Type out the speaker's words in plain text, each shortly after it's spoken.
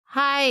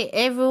Hi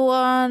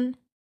everyone,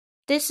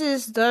 this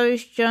is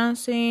Doris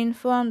Johnson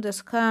from the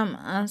Scam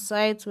and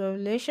Site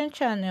Revelation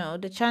channel,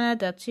 the channel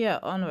that you are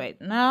on right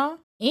now.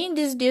 In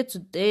this video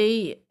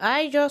today,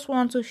 I just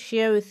want to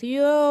share with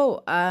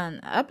you an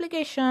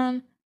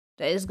application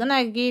that is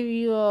gonna give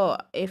you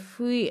a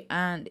free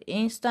and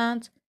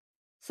instant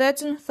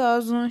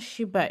 13,000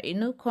 Shiba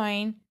Inu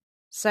coin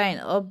sign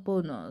up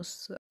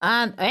bonus.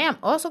 And I am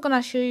also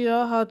gonna show you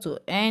how to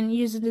earn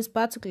using this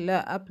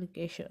particular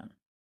application.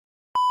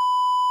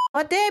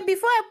 But then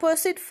before I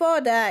proceed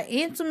further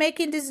into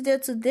making this video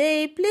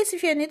today, please,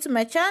 if you're new to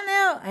my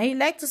channel and you'd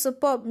like to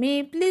support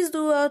me, please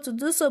do well to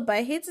do so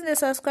by hitting the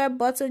subscribe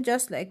button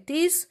just like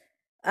this,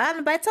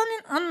 and by turning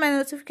on my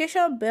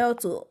notification bell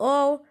to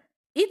all.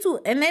 It will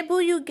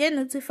enable you get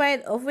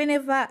notified of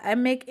whenever I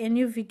make a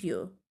new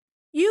video.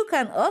 You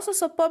can also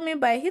support me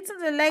by hitting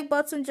the like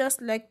button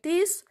just like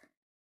this,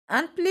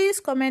 and please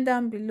comment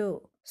down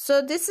below.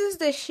 So this is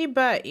the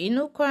Shiba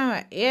Inu coin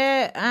right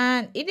here,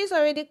 and it is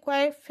already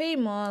quite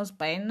famous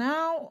by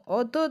now,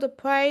 although the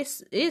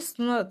price is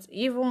not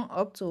even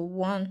up to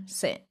 1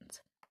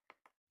 cent.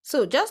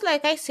 So just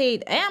like I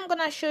said, I am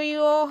gonna show you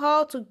all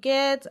how to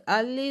get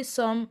at least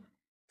some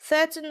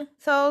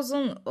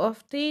 13,000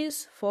 of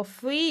these for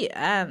free,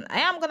 and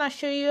I am gonna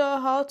show you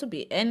all how to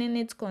be earning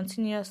it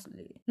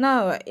continuously.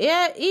 Now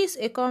here is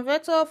a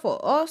converter for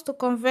us to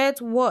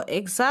convert what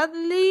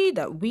exactly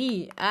that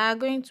we are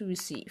going to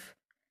receive.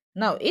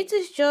 Now it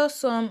is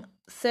just some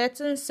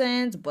 13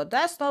 cents, but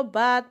that's not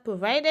bad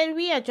provided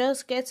we are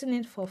just getting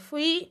it for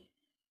free,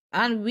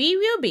 and we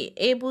will be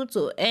able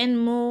to earn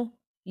more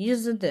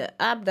using the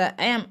app that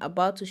I am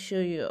about to show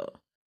you.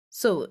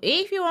 So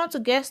if you want to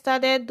get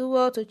started, do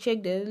well to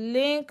check the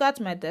link at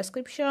my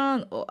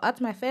description or at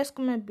my first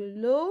comment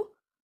below.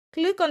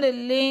 Click on the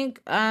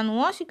link, and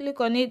once you click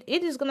on it,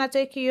 it is gonna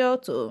take you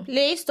to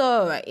Play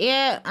Store right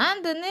here,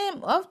 and the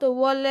name of the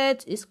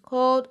wallet is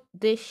called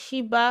the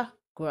Shibagram.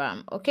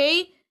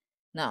 Okay,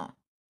 now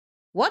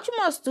what you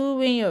must do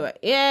when you're right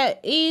here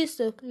is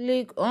to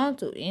click on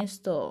to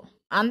install,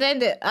 and then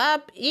the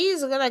app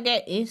is gonna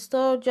get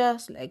installed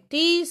just like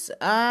this.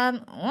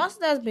 And once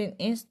that's been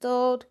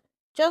installed,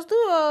 just do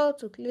all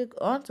to click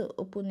on to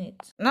open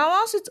it. Now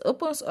once it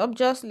opens up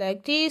just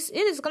like this,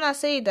 it is gonna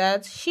say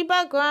that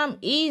Shibagram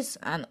is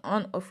an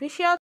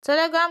unofficial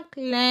Telegram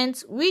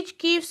client which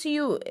gives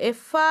you a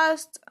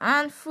fast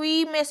and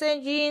free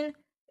messaging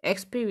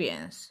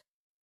experience.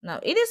 Now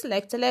it is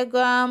like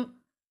Telegram,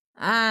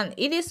 and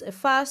it is a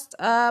fast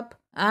app,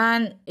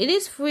 and it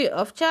is free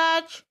of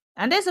charge,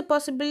 and there's a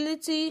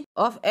possibility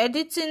of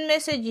editing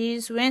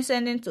messages when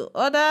sending to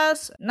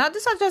others. Now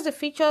these are just the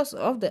features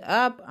of the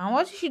app, and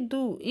what you should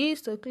do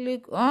is to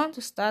click on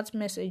to start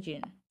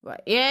messaging.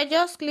 Right here,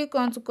 just click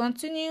on to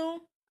continue,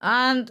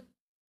 and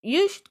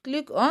you should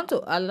click on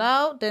to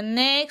allow. The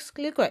next,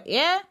 click right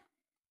here,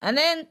 and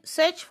then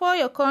search for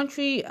your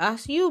country,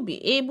 as you'll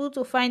be able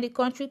to find the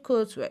country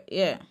codes right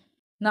here.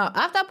 Now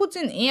after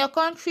putting in your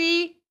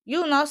country,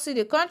 you'll now see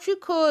the country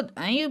code,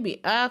 and you'll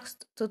be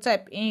asked to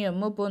type in your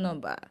mobile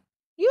number.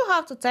 You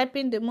have to type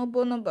in the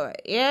mobile number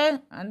right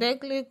here, and then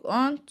click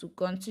on to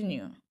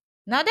continue.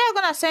 Now they're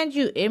gonna send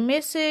you a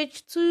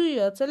message to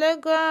your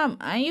Telegram,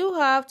 and you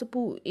have to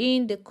put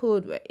in the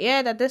code right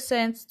here that they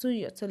sent to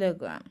your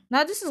Telegram.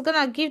 Now this is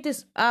gonna give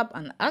this app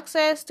an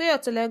access to your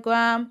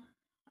Telegram,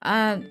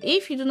 and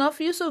if you do not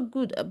feel so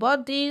good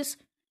about this,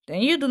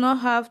 then you do not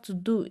have to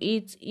do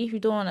it if you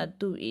don't want to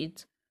do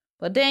it.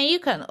 But then you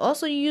can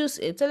also use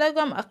a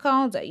Telegram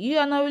account that you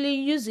are not really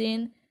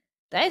using.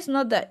 That is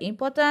not that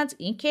important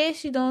in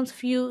case you don't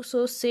feel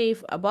so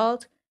safe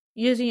about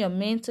using your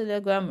main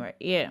Telegram right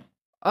here.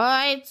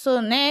 Alright,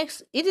 so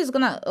next, it is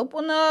gonna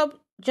open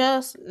up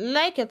just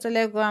like your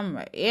Telegram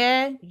right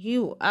here.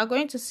 You are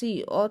going to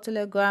see all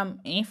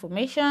Telegram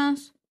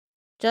informations,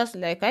 just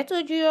like I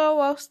told you all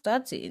while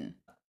starting.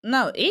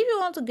 Now, if you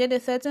want to get a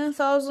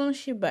 13,000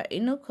 Shiba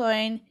Inu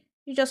coin,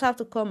 you just have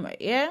to come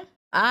right here.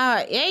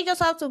 Alright, here you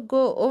just have to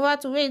go over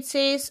to where it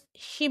says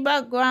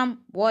Shibagram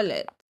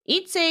wallet.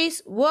 It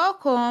says,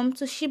 welcome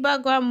to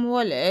Shibagram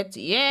wallet.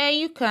 Here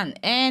you can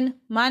earn,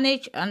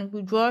 manage, and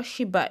withdraw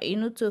Shiba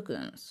Inu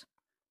tokens.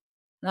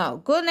 Now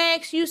go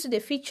next, you see the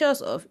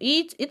features of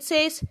it. It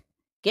says,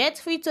 get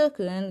free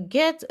token,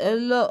 get a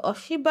lot of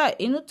Shiba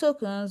Inu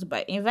tokens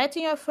by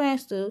inviting your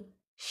friends to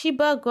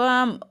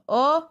Shibagram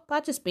or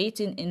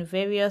participating in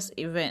various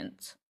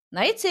events.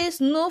 Now it says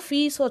no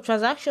fees for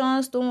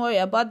transactions. Don't worry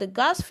about the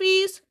gas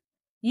fees.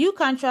 You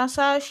can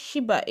transfer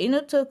Shiba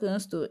Inu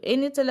tokens to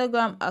any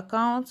Telegram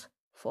account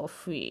for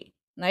free.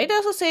 Now it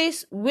also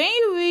says when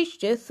you reach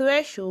the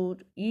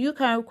threshold, you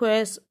can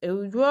request a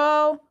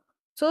withdrawal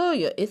to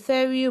your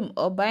Ethereum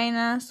or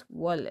Binance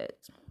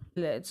wallet.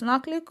 Let's now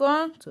click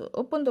on to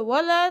open the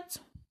wallet.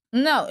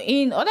 Now,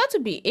 in order to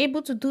be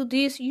able to do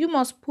this, you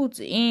must put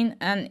in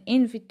an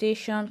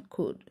invitation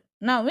code.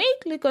 Now, when you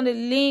click on the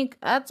link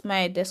at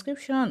my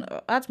description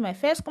or at my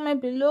first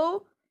comment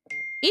below,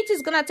 it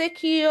is gonna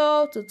take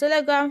you to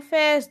Telegram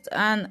first,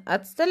 and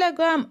at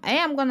Telegram, I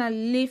am gonna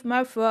leave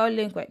my referral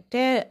link right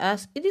there,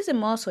 as it is a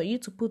must for you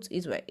to put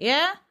it right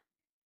here.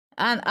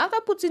 And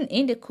after putting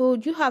in the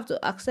code, you have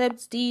to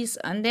accept this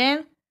and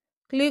then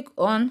click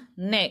on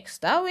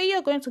next. That way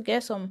you're going to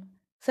get some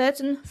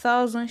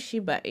 13,000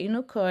 Shiba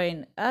Inu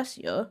coin as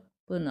your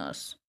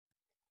bonus.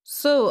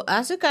 So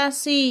as you can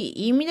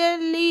see,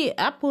 immediately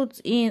I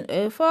put in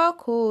a referral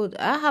code,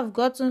 I have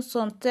gotten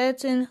some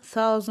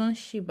 13,000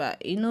 Shiba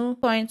Inu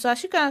coins. So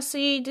as you can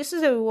see, this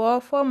is a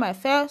reward for my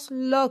first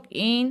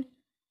login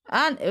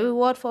and a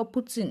reward for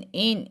putting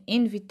in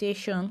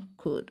invitation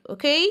code.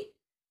 Okay,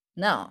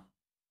 now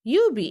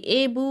you'll be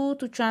able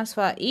to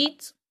transfer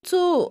it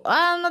to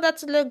another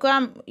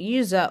Telegram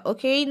user.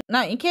 Okay,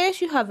 now in case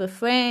you have a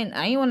friend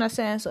and you want to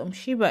send some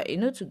Shiba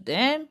Inu to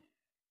them,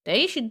 then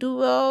you should do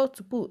well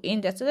to put in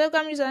their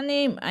Telegram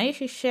username and you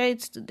should share it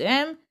to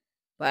them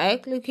by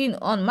clicking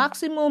on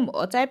maximum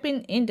or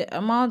typing in the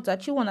amount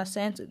that you want to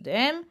send to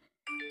them.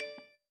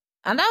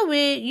 And that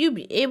way you'll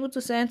be able to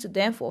send to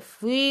them for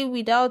free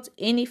without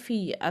any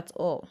fee at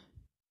all.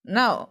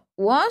 Now,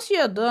 once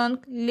you're done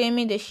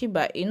claiming the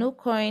Shiba Inu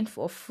coin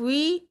for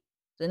free,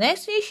 the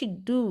next thing you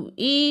should do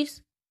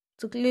is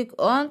to click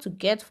on to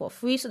get for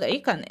free so that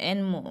you can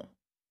earn more.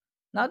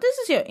 Now, this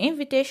is your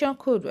invitation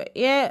code right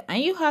here,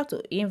 and you have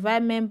to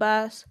invite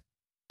members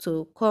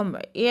to come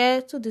right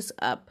here to this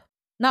app.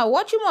 Now,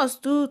 what you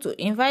must do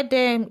to invite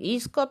them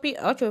is copy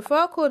out your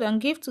referral code and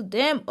give to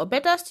them, or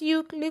better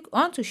still, click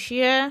on to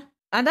share,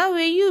 and that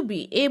way you'll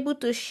be able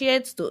to share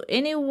it to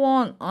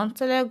anyone on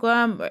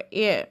Telegram right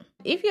here.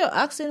 If you're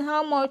asking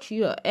how much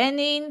you're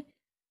earning,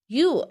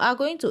 you are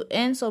going to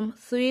earn some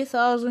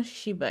 3,000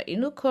 Shiba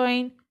Inu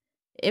coin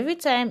every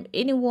time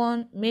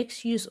anyone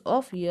makes use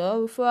of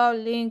your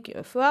referral link,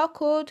 your referral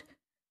code,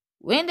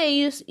 when they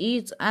use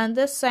it and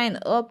they sign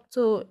up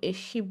to a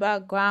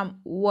Shibagram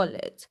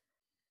wallet.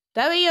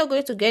 That way you're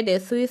going to get the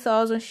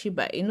 3,000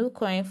 Shiba Inu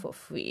coin for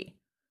free.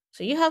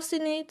 So you have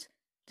seen it.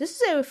 This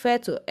is a refer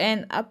to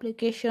earn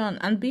application,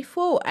 and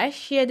before I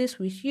share this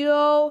with you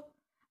all,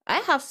 I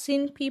have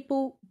seen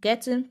people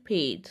getting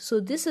paid. So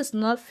this is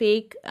not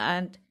fake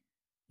and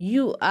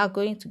you are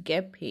going to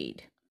get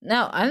paid.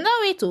 Now, another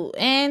way to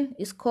earn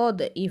is called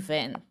the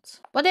event.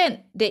 But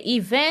then the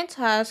event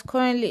has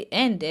currently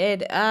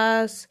ended,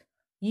 as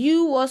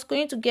you was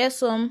going to get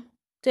some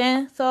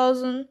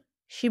 10,000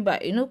 Shiba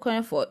Inu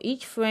coin for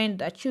each friend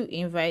that you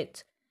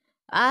invite,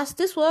 as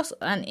this was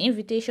an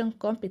invitation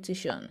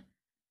competition.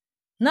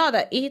 Now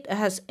that it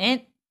has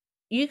ended,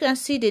 you can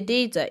see the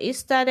date that it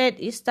started.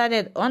 It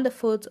started on the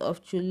 4th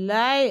of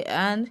July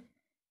and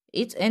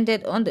it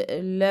ended on the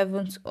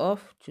 11th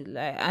of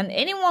July. And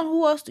anyone who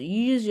wants to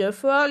use your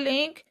referral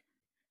link,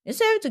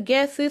 instead of to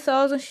get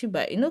 3,000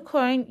 Shiba Inu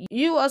coin,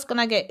 you was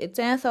gonna get a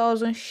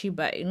 10,000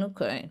 Shiba Inu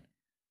coin.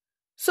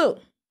 So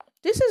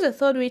this is a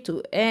third way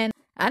to earn,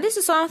 and this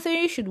is something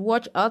you should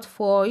watch out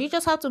for. You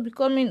just have to be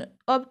coming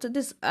up to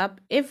this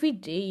app every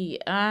day,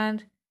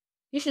 and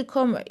you should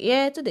come right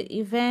here to the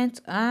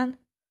event and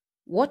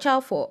watch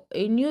out for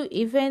a new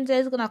event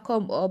that's gonna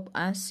come up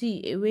and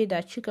see a way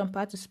that you can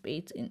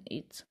participate in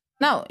it.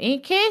 Now, in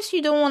case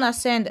you don't want to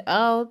send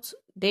out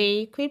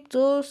the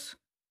cryptos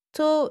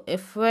to a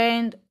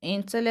friend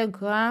in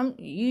Telegram,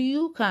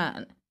 you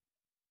can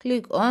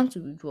click on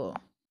to withdraw.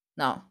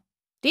 Now,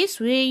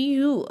 this way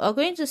you are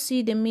going to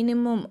see the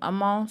minimum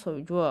amount of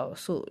withdrawal.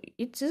 So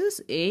it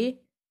is a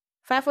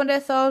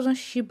 500,000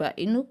 Shiba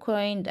Inu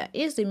coin that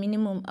is the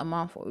minimum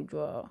amount for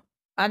withdrawal.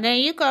 And then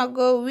you can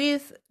go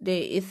with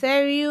the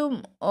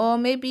Ethereum or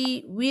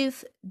maybe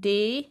with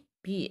the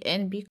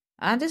BNB.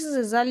 And this is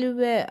exactly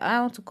where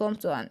I want to come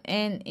to an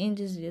end in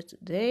this video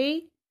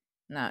today.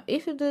 Now,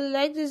 if you do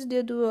like this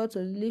video, do well to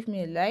leave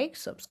me a like,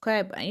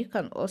 subscribe, and you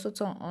can also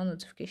turn on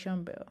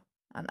notification bell.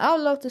 And I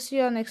would love to see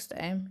you next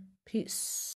time. Peace.